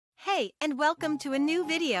Hi, and welcome to a new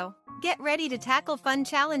video. Get ready to tackle fun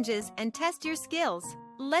challenges and test your skills.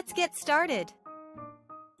 Let's get started.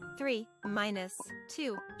 3 minus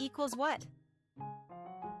 2 equals what?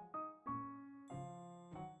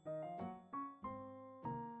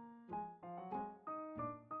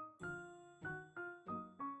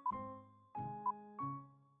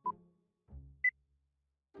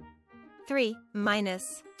 Three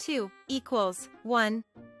minus 2 equals 1.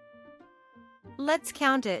 Let's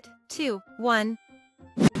count it. 2, 1.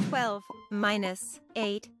 12 minus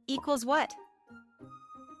 8 equals what?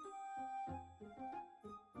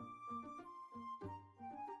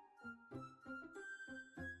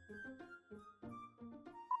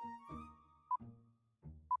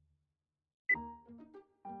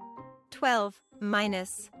 Twelve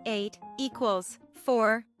minus 8 equals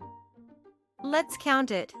 4. Let's count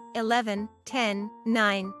it. 11, 10,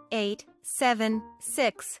 9, 8, 7,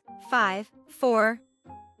 6, 5, 4.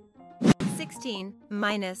 16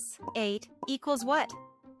 minus 8 equals what?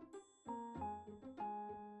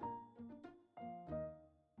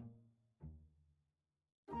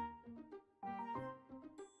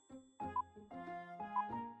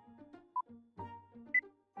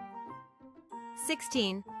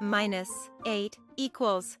 Sixteen minus 8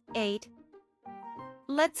 equals 8.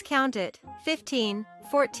 Let's count it. 15,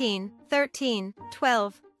 14, 13,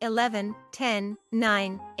 12, 11, 10,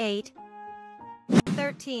 9, 8.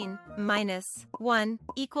 13 minus 1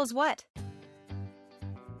 equals what?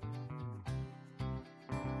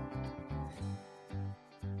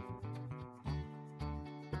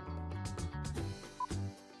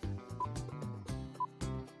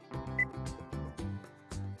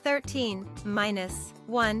 Thirteen minus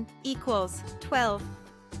 1 equals 12.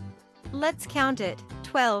 Let's count it.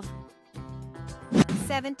 12.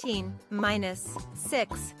 17 minus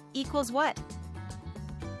 6 equals what?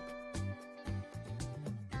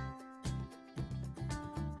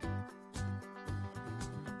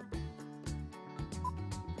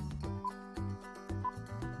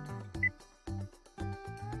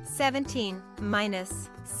 Seventeen minus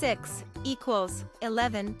 6 equals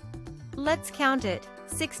 11. Let's count it.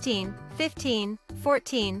 16, 15,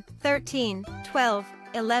 14, 13, 12,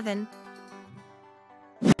 11.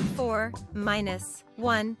 4 minus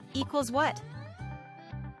 1 equals what?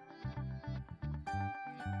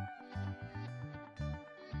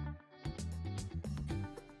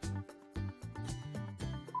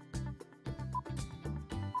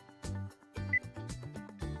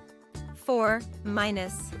 Four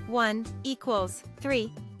minus 1 equals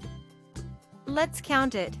 3. Let's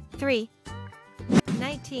count it. 3.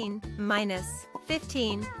 19 minus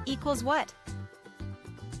 15 equals what?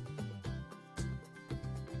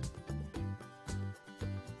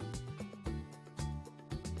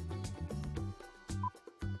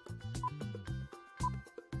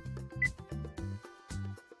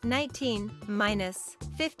 Nineteen minus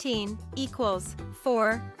 15 equals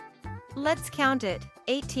 4. Let's count it.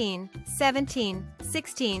 18, 17,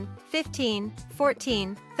 16, 15,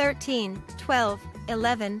 14, 13, 12,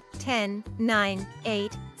 11, 10, 9,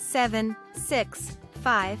 8, 7, 6,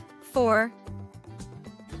 5, 4.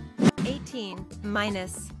 18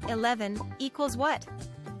 minus 11 equals what?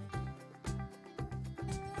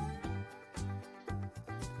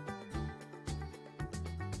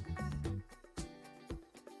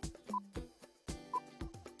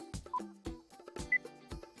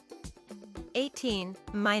 Eighteen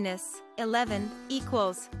minus 11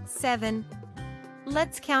 equals 7.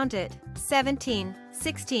 Let's count it. 17,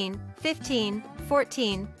 16, 15,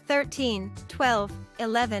 14, 13, 12,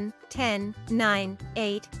 11, 10, 9,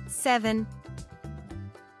 8, 7.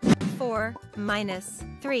 4 minus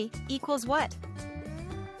 3 equals what?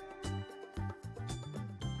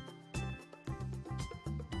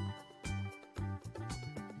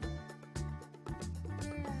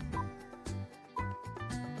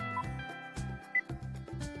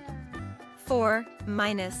 Four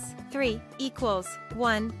minus 3 equals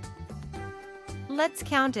 1. Let's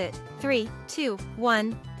count it. 3, 2,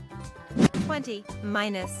 1. 20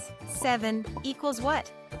 minus 7 equals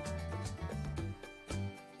what?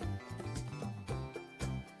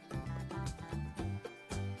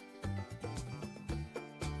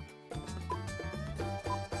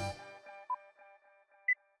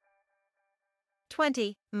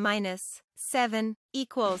 Twenty minus 7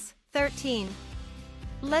 equals 13.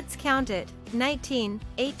 Let's count it. 19,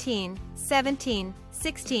 18, 17,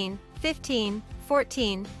 16, 15,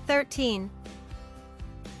 14, 13.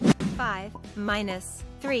 5 minus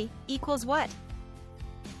 3 equals what?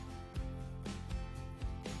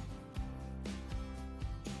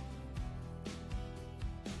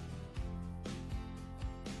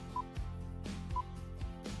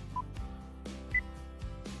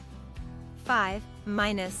 5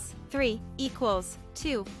 minus 3 equals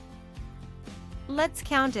 2. Let's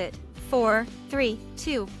count it. 4, 3,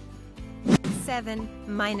 2. 7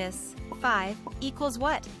 minus 5 equals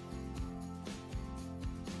what?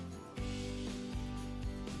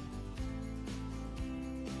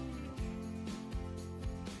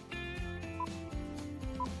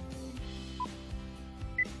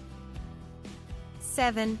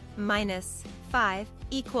 Seven minus 5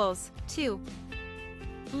 equals 2.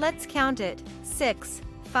 Let's count it. 6,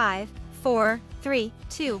 5, 4, 3,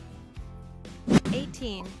 2.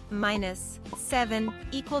 18 minus 7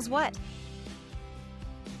 equals what?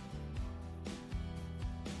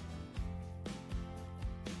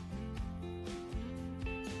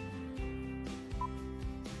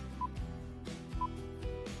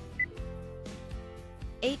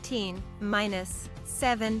 Eighteen minus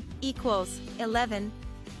 7 equals 11.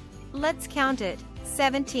 Let's count it.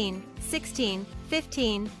 17, 16,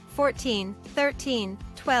 15, 14, 13,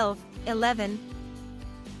 12, 11.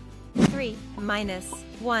 3 minus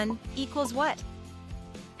 1 equals what?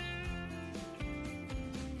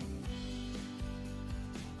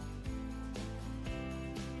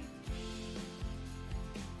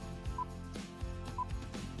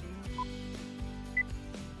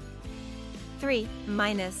 Three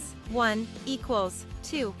minus 1 equals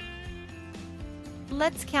 2.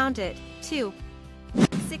 Let's count it. 2.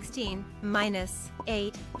 16 minus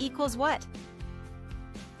 8 equals what?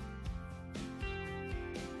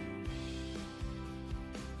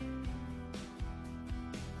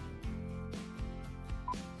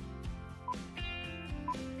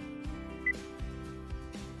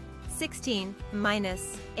 Sixteen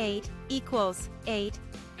minus 8 equals 8.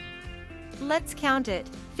 Let's count it.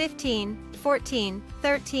 15, 14,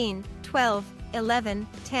 13, 12, 11,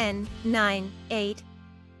 10, 9, 8.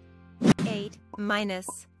 8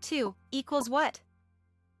 minus 2 equals what?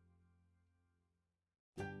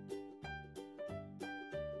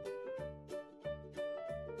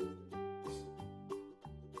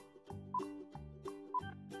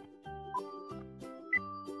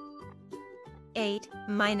 Eight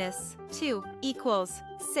minus 2 equals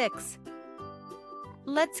 6.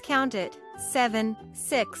 Let's count it. 7,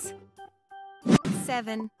 6.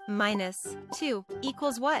 7 minus 2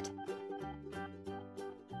 equals what?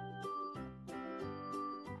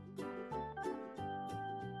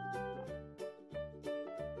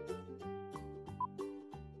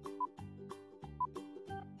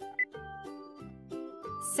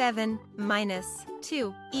 Seven minus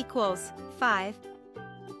 2 equals 5.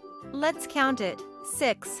 Let's count it.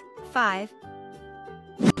 6, 5.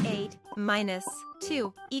 8 minus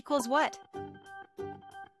 2 equals what?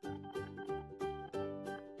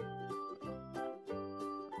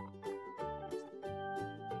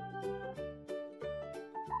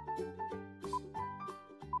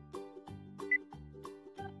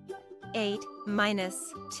 Eight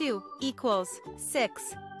minus 2 equals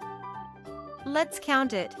 6. Let's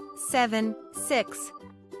count it. 7, 6.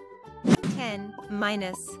 10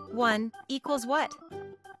 minus 1 equals what?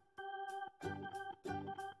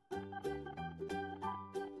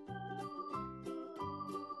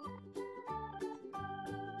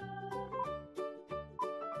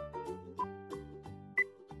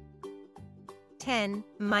 Ten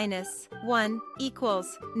minus 1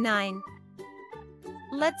 equals 9.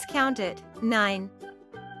 Let's count it. 9.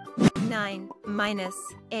 9 minus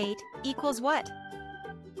 8 equals what?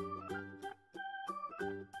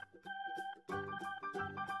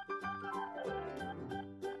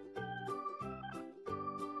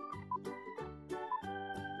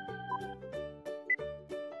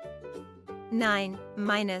 Nine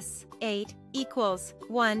minus 8 equals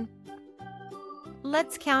 1.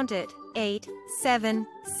 Let's count it. 8, 7,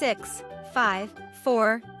 6, 5,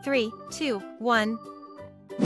 4, 3, 2, 1.